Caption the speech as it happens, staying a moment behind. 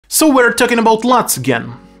So we're talking about LUTs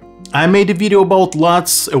again. I made a video about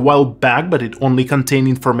LUTs a while back, but it only contained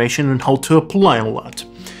information on how to apply a LUT.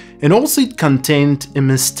 And also it contained a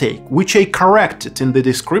mistake, which I corrected in the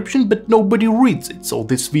description, but nobody reads it, so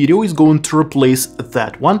this video is going to replace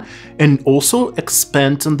that one and also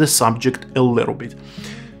expand on the subject a little bit.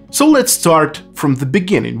 So let's start from the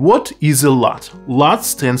beginning. What is a LUT? LUT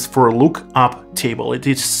stands for lookup table. It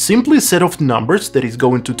is simply a set of numbers that is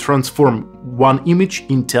going to transform one image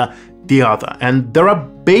into the other. And there are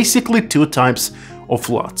basically two types of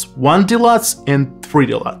LUTs, 1D LUTs and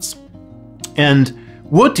 3D LUTs. And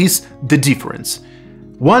what is the difference?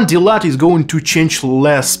 1D LUT is going to change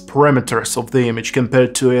less parameters of the image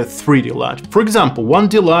compared to a 3D LUT. For example,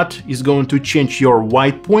 1D LUT is going to change your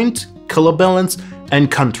white point, color balance, and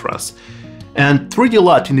contrast. And 3D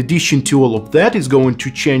LUT, in addition to all of that, is going to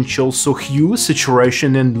change also hue,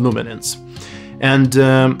 saturation, and luminance. And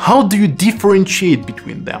how do you differentiate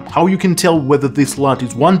between them? How you can tell whether this LUT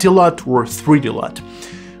is 1D LUT or 3D LUT?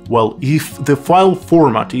 Well, if the file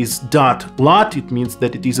format is .lut, it means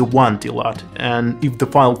that it is a 1D LUT, and if the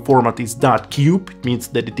file format is .cube, it means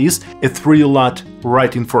that it is a 3D LUT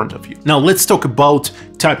right in front of you. Now let's talk about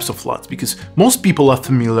types of LUTs, because most people are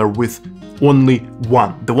familiar with only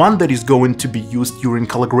one, the one that is going to be used during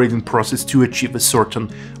color grading process to achieve a certain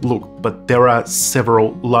look, but there are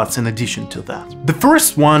several LUTs in addition to that. The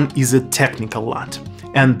first one is a technical LUT.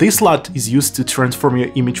 And this LUT is used to transform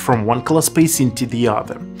your image from one color space into the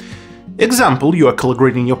other. Example, you are color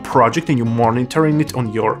grading your project and you're monitoring it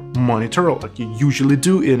on your monitor like you usually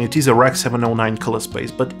do, and it is a Rec. 709 color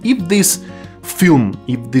space. But if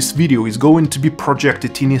this video is going to be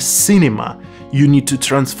projected in a cinema, you need to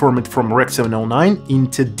transform it from Rec. 709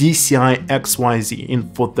 into DCI XYZ,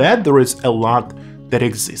 and for that there is a LUT that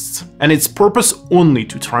exists. And its purpose only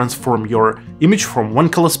to transform your image from one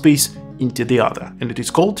color space into the other, and it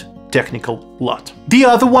is called technical LUT. The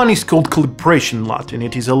other one is called calibration LUT, and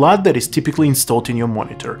it is a LUT that is typically installed in your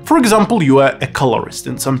monitor. For example, you are a colorist,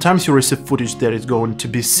 and sometimes you receive footage that is going to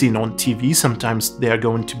be seen on TV, sometimes they are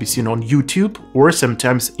going to be seen on YouTube, or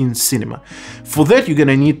sometimes in cinema. For that, you're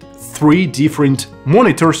gonna need 3 different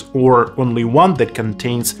monitors, or only one that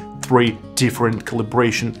contains 3 different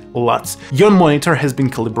calibration LUTs. Your monitor has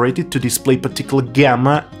been calibrated to display particular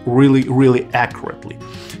gamma really accurately.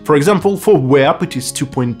 For example, for web it is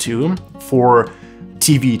 2.2, for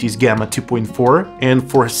TV it is gamma 2.4, and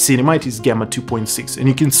for cinema it is gamma 2.6. And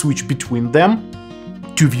you can switch between them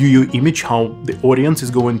to view your image, how the audience is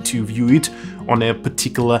going to view it on a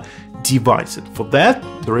particular device. And for that,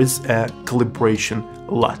 there is a calibration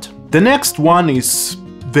LUT. The next one is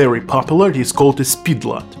very popular. It is called a speed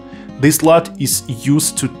LUT. This LUT is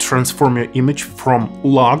used to transform your image from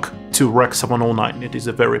log to Rec. 709. It is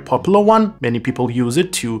a very popular one. Many people use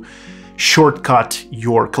it to shortcut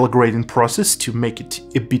your color grading process to make it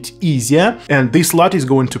a bit easier. And this LUT is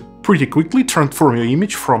going to pretty quickly transform your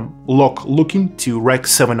image from log looking to Rec.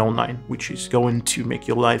 709, which is going to make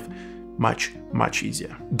your life much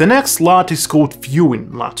easier. The next LUT is called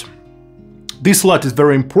viewing LUT. This LUT is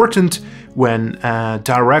very important when a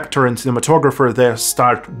director and cinematographer they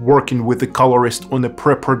start working with the colorist on the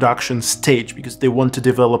pre-production stage, because they want to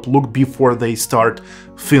develop look before they start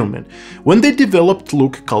filming. When they developed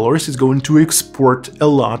look, colorist is going to export a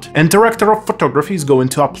LUT, and director of photography is going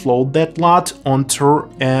to upload that LUT onto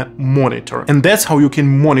a monitor. And that's how you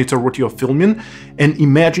can monitor what you're filming and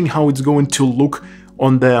imagine how it's going to look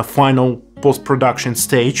on the final post-production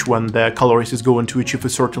stage when the colorist is going to achieve a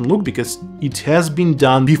certain look, because it has been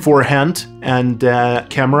done beforehand, and the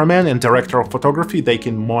cameraman and director of photography they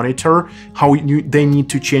can monitor how they need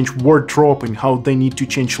to change wardrobe and how they need to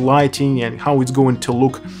change lighting and how it's going to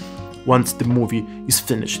look once the movie is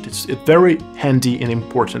finished. It's a very handy and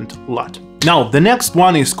important LUT. Now the next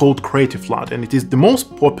one is called creative LUT, and it is the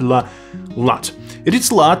most popular LUT. It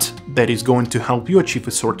is LUT that is going to help you achieve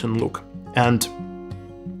a certain look. And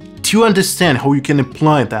to understand how you can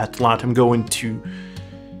apply that LUT, I'm going to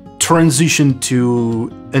transition to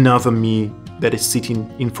another me that is sitting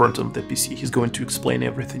in front of the PC. He's going to explain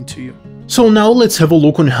everything to you. So now let's have a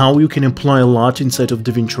look on how you can apply a LUT inside of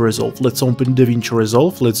DaVinci Resolve. Let's open DaVinci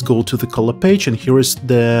Resolve, let's go to the color page, and here is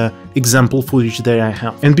the example footage that I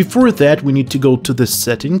have. And before that, we need to go to the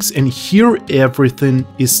settings, and here everything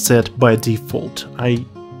is set by default. I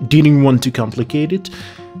didn't want to complicate it,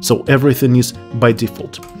 so everything is by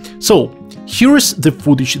default. So here's the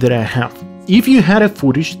footage that I have. If you had a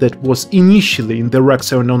footage that was initially in the Rec.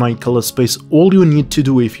 709 color space, all you need to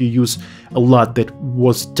do if you use a LUT that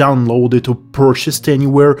was downloaded or purchased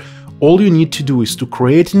anywhere, all you need to do is to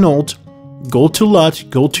create a node, go to LUT,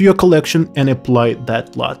 go to your collection and apply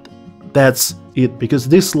that LUT. That's it, because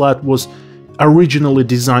this LUT was originally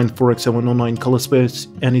designed for X709 color space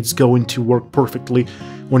and it's going to work perfectly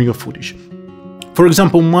on your footage. For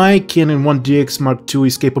example, my Canon 1DX Mark II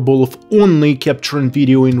is capable of only capturing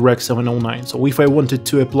video in Rec 709, so if I wanted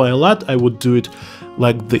to apply a LUT, I would do it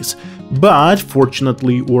like this. But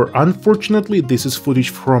fortunately or unfortunately, this is footage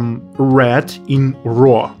from RED in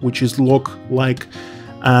RAW, which is log-like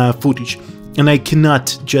footage, and I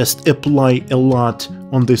cannot just apply a LUT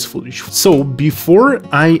on this footage. So before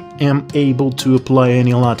I am able to apply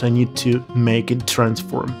any LUT, I need to make it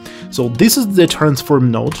transform. So this is the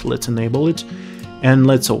transform node. Let's enable it and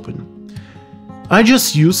let's open. I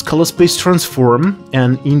just use color space transform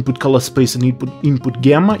and input color space and input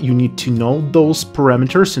gamma. You need to know those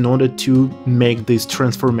parameters in order to make this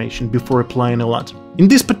transformation before applying a LUT. In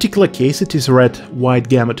this particular case, it is red white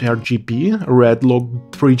gamma to RGB, red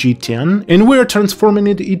log 3G10, and we are transforming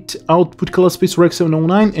it output color space Rec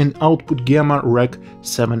 709 and output gamma Rec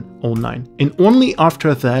 709. And only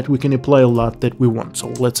after that we can apply a LUT that we want. So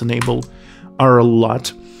let's enable our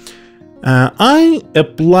LUT. I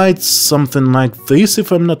applied something like this,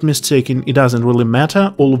 if I'm not mistaken. It doesn't really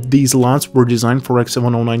matter. All of these LUTs were designed for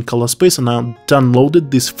X709 color space, and I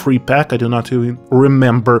downloaded this free pack. I do not even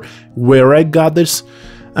remember where I got this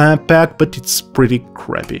pack, but it's pretty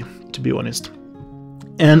crappy, to be honest.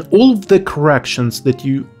 And all of the corrections that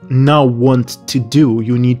you now want to do,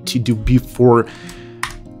 you need to do before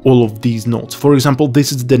all of these nodes. For example,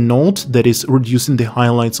 this is the node that is reducing the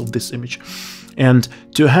highlights of this image. And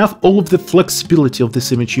to have all of the flexibility of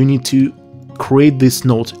this image, you need to create this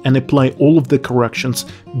node and apply all of the corrections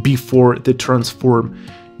before the transform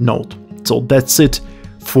node. So that's it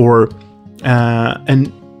for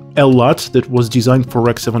an LUT that was designed for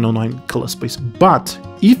Rec 709 color space. But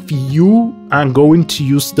if you are going to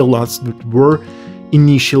use the LUTs that were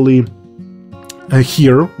initially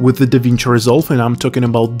here with the DaVinci Resolve, and I'm talking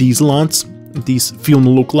about these LUTs, these film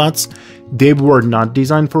look LUTs, they were not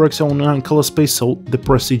designed for X709 color space, so the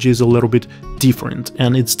procedure is a little bit different,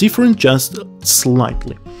 and it's different just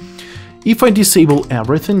slightly. If I disable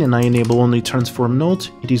everything and I enable only transform node,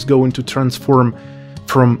 it is going to transform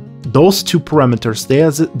from those two parameters. They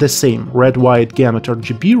are the same, red white gamma to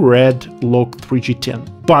RGB, red log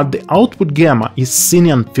 3G10, but the output gamma is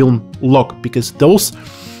Cinean film log, because those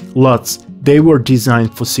LUTs, they were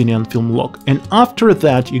designed for Cinean film log. And after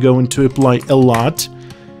that you're going to apply a LUT,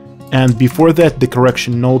 and before that the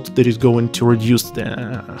correction node that is going to reduce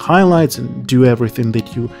the highlights and do everything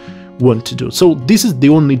that you want to do. So this is the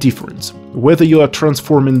only difference, whether you are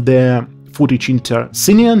transforming the footage into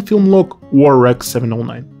Cinean film log or Rec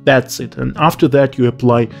 709. That's it, and after that you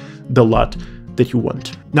apply the LUT that you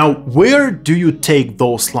want. Now, where do you take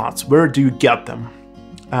those LUTs? Where do you get them?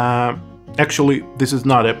 Actually, this is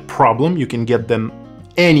not a problem. You can get them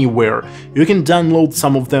anywhere. You can download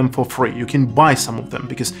some of them for free. You can buy some of them,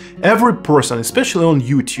 because every person, especially on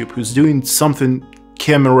YouTube, who's doing something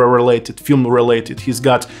camera related, film related, he's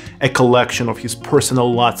got a collection of his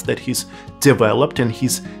personal LUTs that he's developed and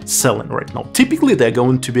he's selling right now. Typically they're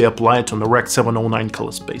going to be applied on the Rec 709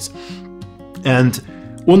 color space, and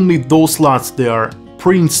only those LUTs that are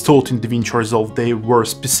pre-installed in DaVinci Resolve, they were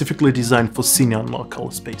specifically designed for Cinean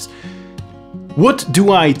color space. What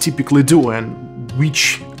do I typically do, and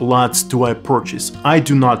which LUTs do I purchase? I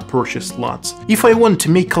do not purchase LUTs. If I want to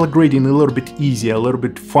make color grading a little bit easier, a little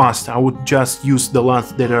bit faster, I would just use the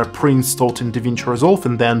LUTs that are pre-installed in DaVinci Resolve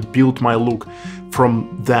and then build my look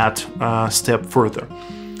from that step further.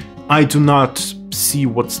 I do not see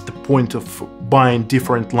what's the point of buying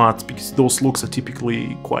different LUTs, because those looks are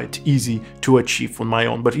typically quite easy to achieve on my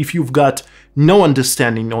own. But if you've got no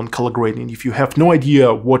understanding on color grading, if you have no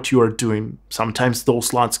idea what you are doing, sometimes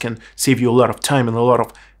those LUTs can save you a lot of time and a lot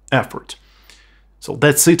of effort. So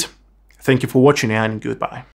that's it. Thank you for watching and goodbye.